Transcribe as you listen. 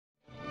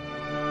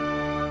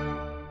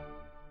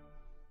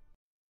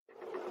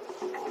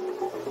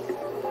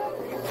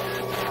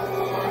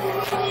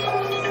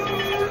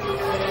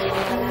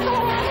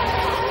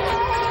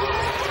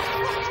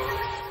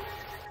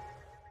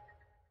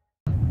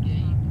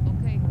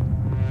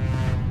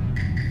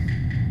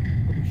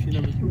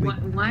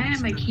Why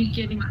am I keep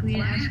getting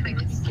clear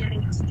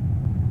asteroids?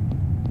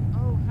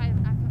 Oh, I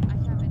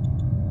have it.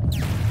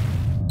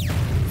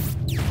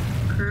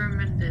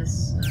 Kermit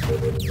is.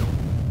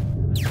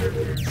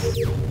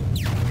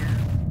 Yeah.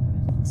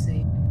 Let's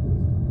see.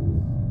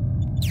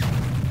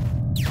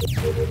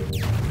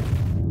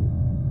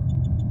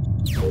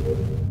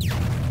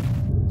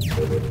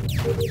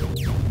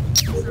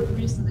 For some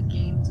reason, the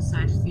game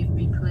decides to give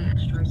me clear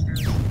asteroids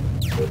every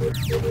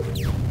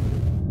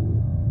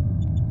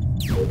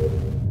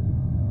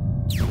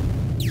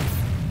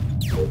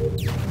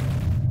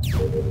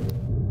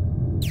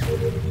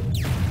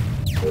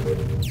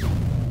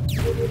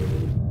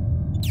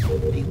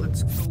Hey,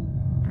 let's go.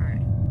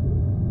 Alright.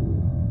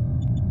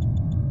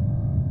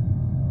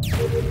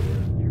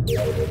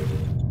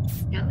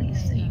 At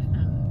least safe.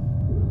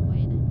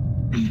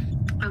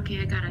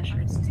 Okay, I got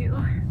asteroids too.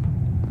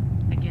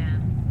 Again.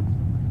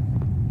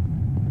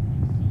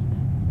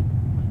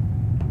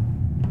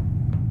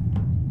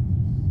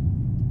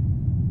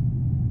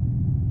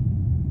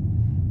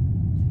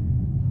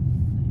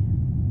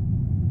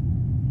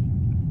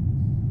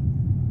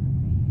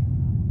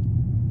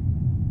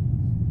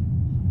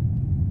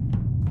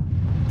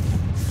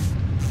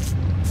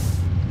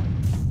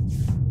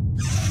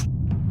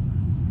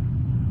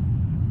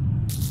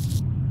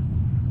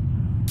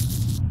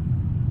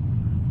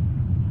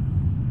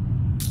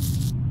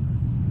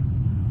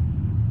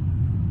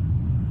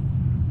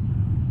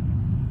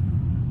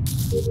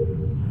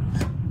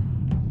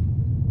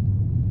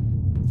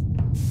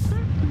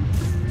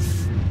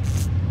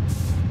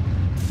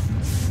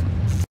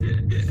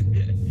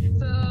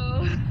 So,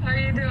 how are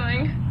you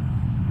doing?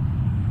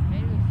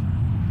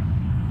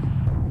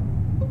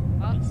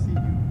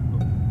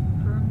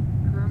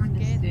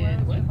 Kermit is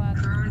dead.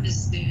 Kermit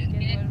is dead.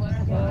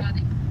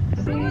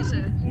 Who is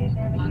it?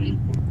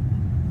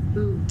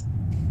 Ooh.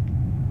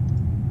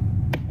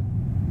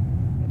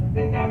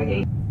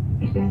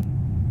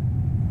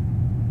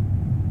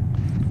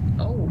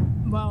 Oh.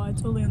 Wow, I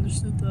totally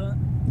understood that.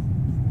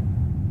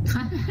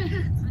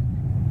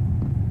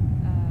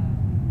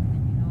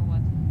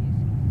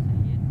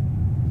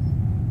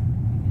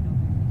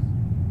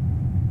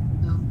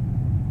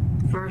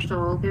 First of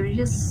all, can we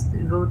just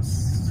vote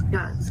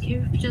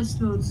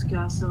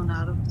Scarstone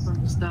out from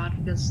the start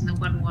because no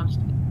one wants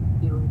to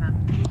deal with that.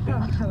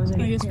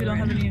 I guess we don't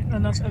have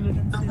enough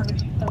evidence.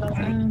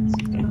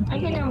 I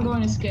think I'm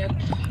going to skip. Yeah,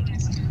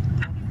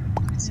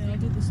 I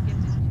did the skip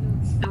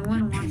too. No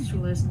one wants to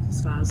listen to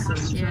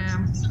Scarstone.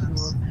 Yeah. It's gonna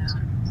work now.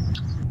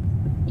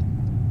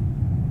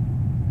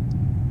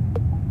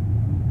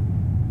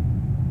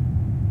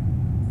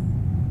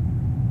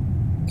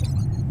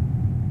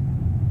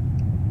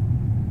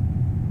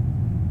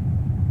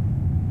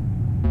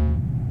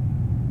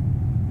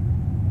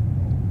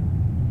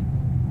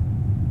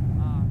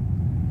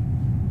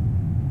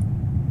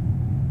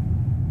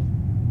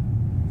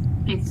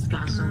 It's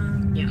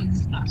Scarstone. Yeah,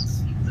 it's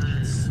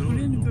Scarstone. Who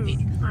didn't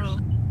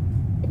vote?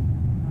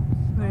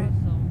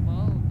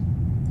 Oh.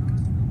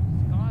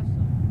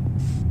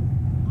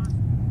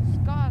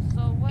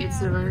 Wait.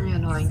 It's a very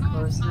annoying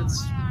course.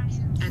 That's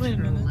Wait a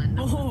minute. Berlin.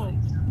 Oh.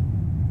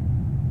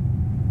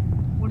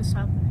 What is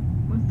happening?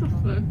 What the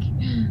fuck?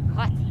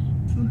 What?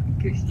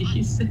 Good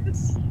Jesus.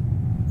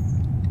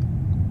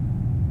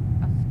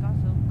 Scarso,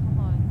 come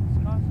on.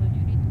 Scarso,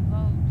 you need to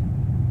vote.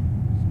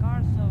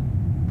 Scarso.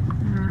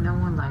 No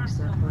one likes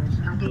that course.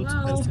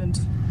 Hello.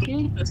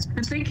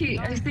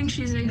 I think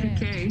she's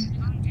AFK.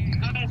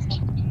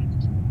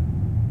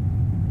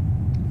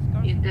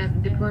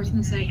 The person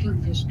is actually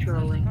just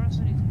trolling.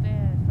 Scarso is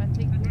dead.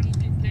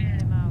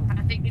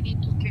 I think we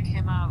need to kick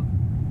him out.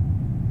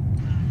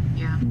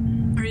 Yeah.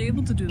 Are you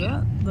able to do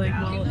that? Like,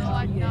 while No,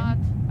 I'm in the game? not.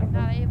 I'm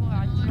not able.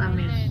 I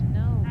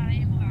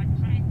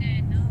tried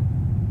it.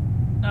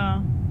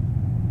 No.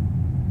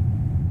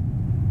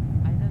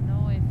 I don't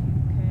know if you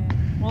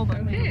can. Well,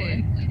 then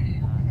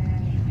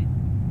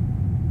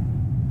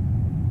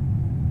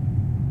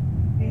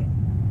Okay.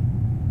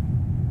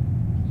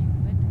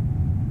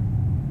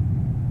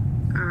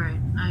 Alright,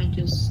 I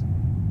just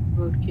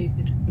vote kick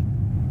it.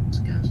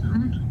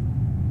 Scarstone.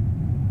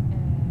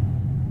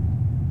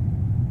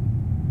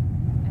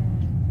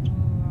 And you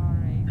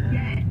are able to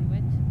do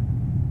it.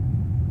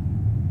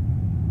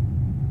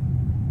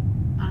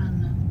 I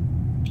don't know.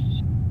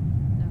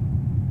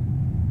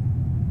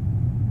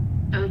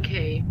 No.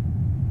 Okay.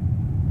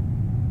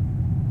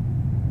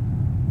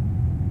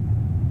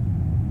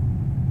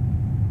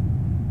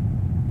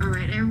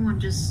 Alright, everyone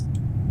just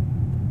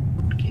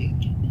vote kick.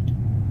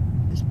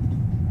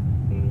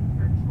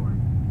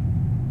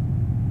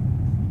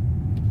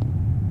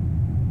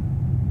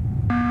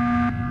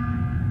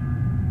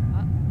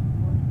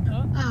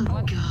 Oh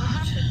What god.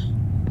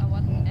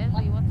 happened?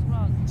 Envy, what's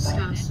wrong?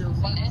 Scarstone.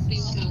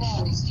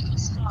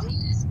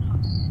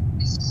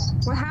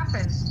 What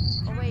happened?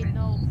 Oh wait,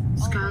 no.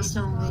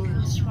 Scarstone will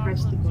Scarso,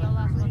 press the tell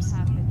us what button.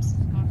 happened.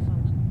 Scarso.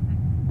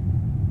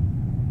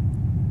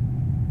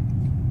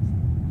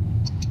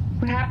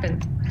 What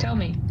happened? Tell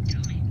me. So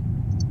good.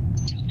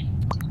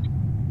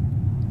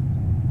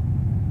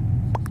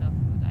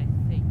 I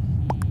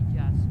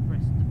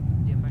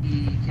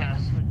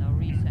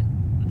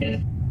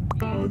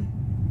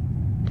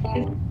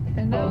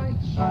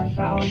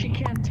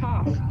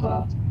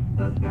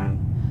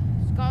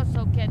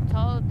also can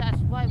tell. That's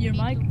why we Your need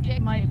to mic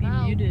check might him be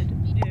out. muted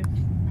if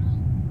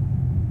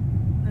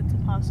that's a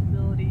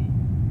possibility.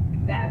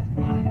 That's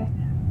why I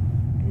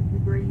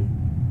disagree.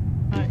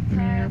 Alright,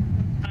 Time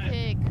to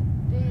kick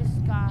this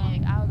guy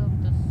out of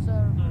the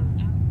server.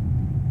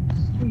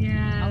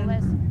 Yeah.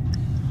 Unless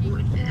he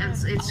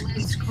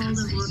It's called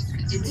a vote.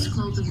 It's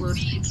called a vote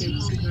kick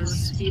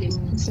because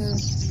people It's a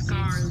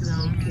scar is a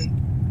vote kick.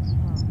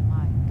 Oh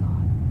my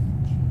god.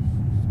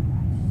 Jesus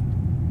Christ.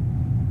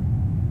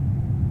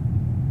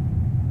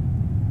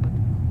 But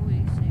who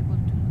is able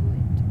to do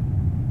it?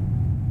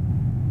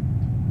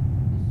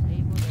 Who's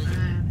able to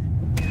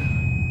Yeah.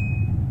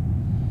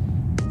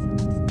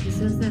 It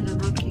says that a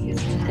vote kick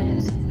is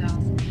almost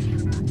down.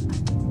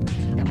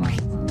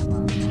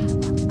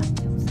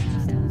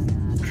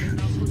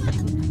 know who's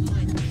able to do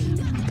it?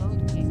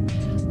 Vote kick.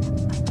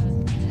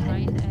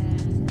 Right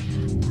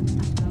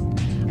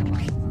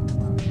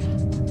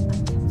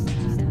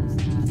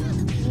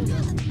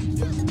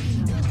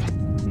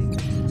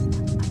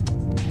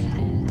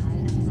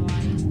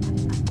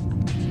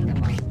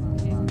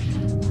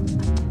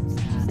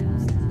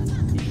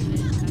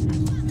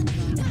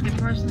The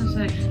person is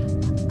like,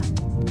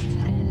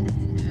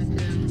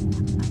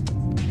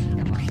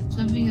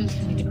 something else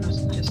to me. The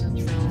person just not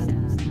throw.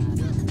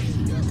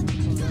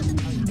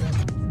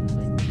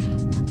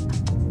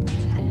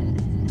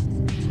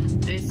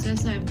 It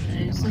says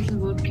the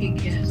vote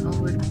kick has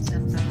already been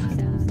sent out.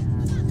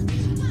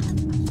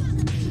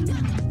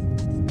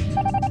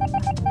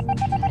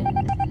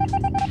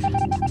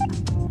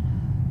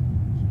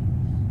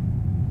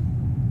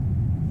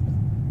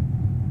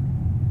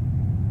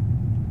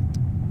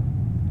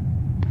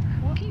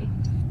 Okay.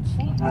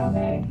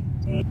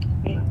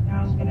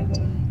 Now I'm gonna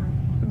go.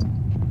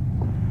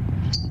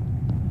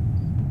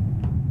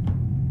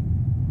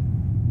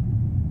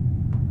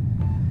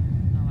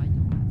 No, I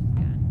don't have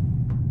scan.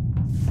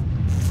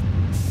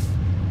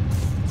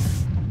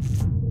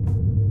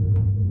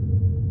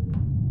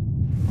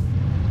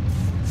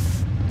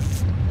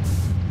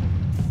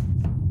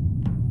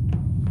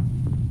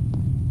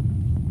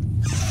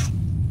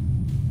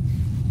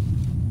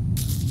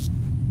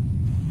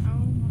 how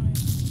am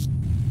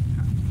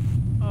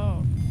I?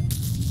 Oh.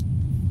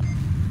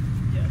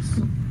 Yes.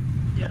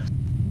 Yes.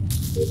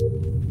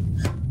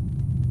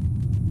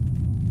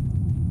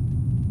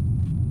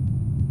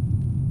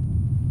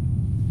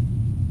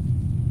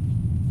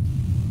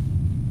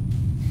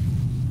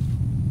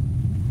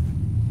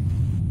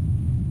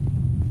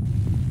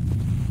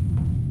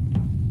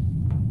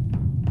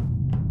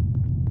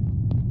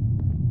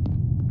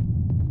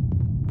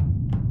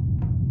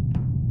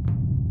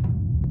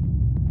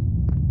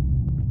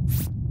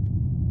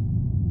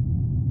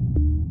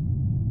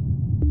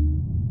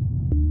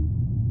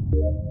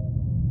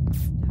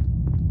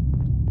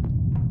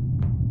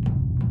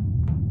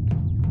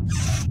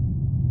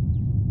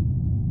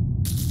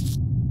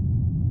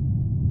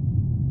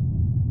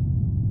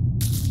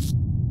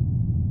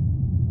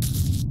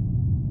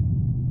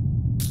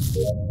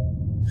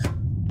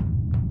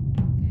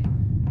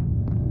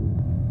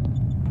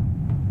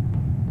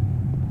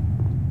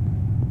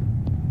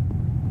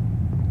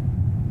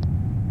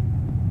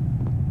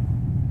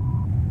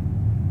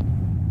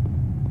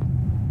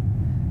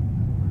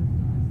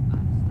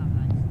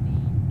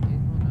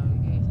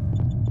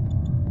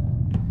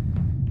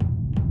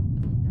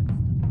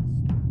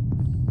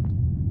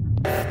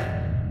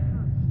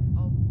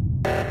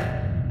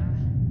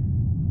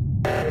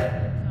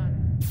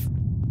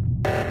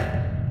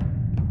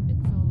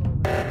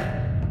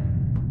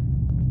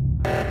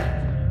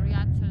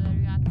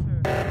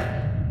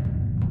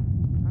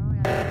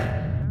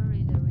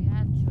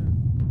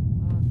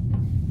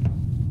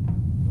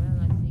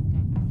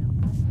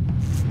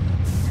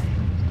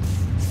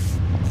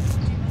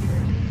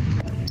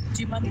 Do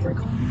you mind if we're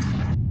going?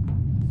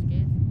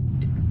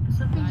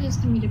 Something says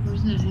to me the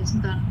person that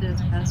hasn't done the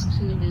task is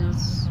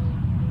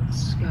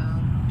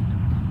Scout.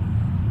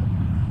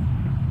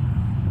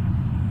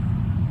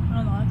 I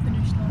don't know, I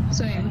finished them.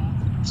 Same.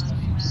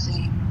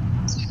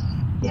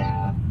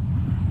 Yeah.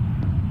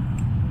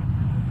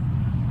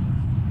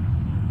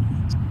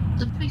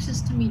 Something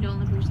says to me the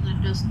only person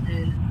that doesn't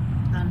do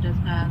done the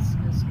task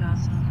is Scout,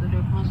 so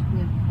they're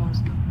possibly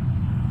imposter.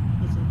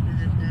 Because of the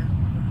head there.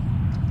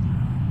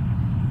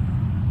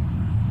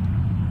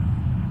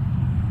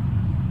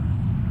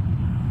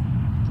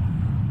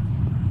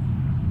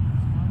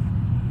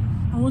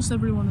 Almost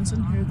everyone is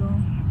in here though.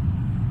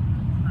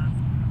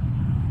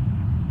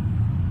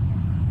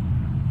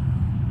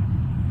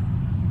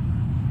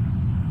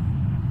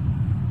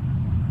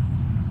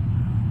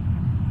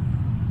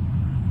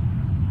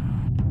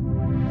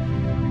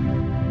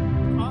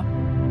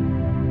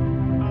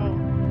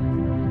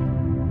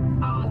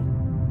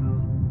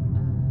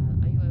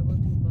 Are you able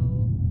to go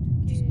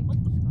to kick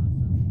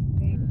Wisconsin?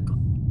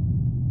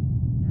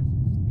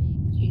 Doesn't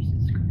speak.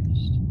 Jesus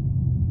Christ.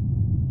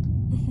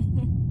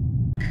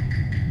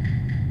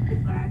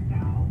 Black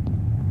out.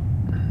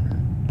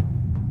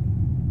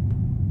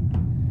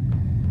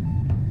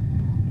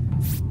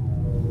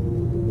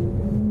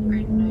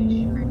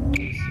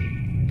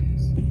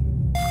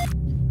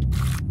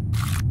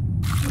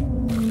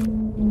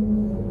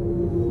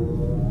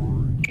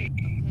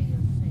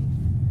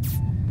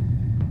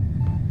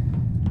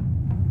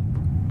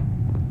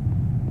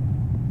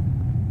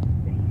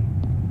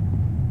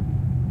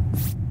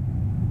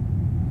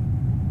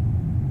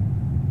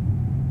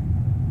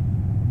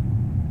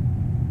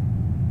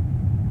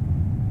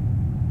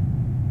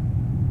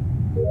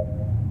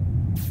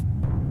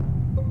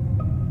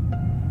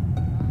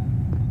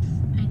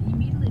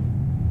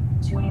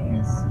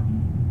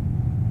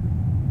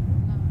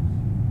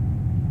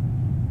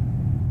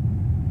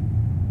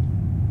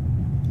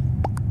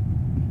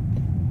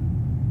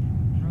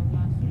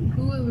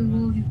 Who are we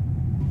moving?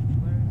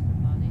 Where is the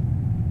body?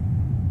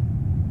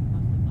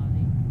 What's the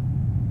body?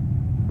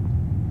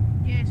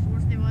 Yes,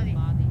 what's the body? The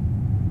body.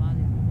 The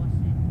body. Who was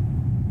it?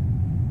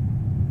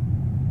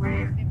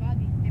 Where? The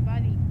body. The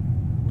body.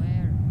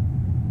 Where?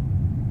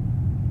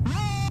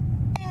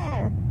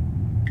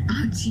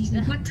 Oh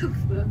Jesus, what the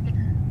fuck?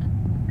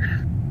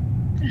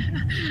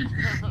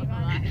 Oh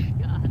my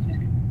god.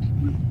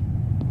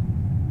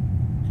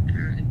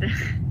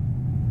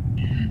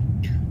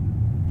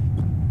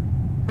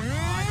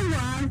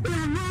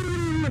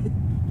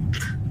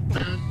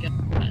 Oh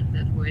god,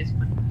 that voice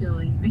was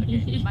killing me.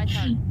 Okay, my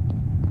turn.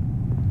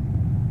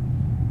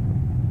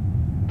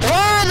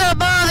 Where the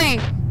body?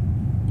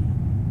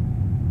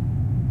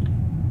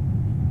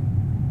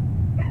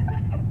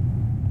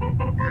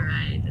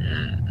 Alright,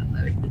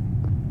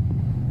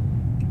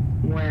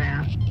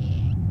 Where?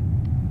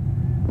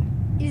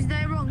 Is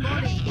there wrong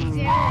body? Is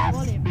there wrong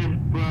body?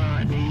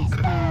 Body,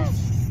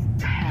 please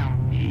tell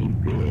me,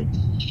 bitch.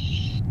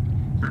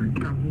 I'm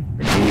coming.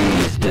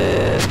 He's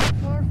dead.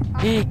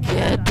 Fourth He afternoon.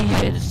 can't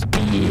even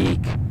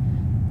speak.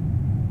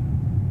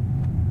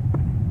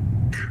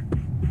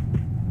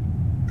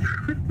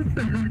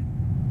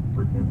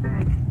 Put your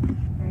back.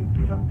 Hey,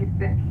 you don't get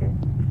that shit.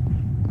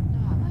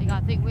 Oh my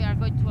god, I think we are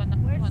going to, to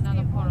Where's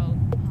another the portal.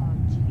 Oh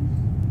jeez.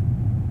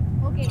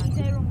 Okay, is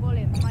there wrong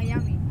golem?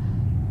 Miami.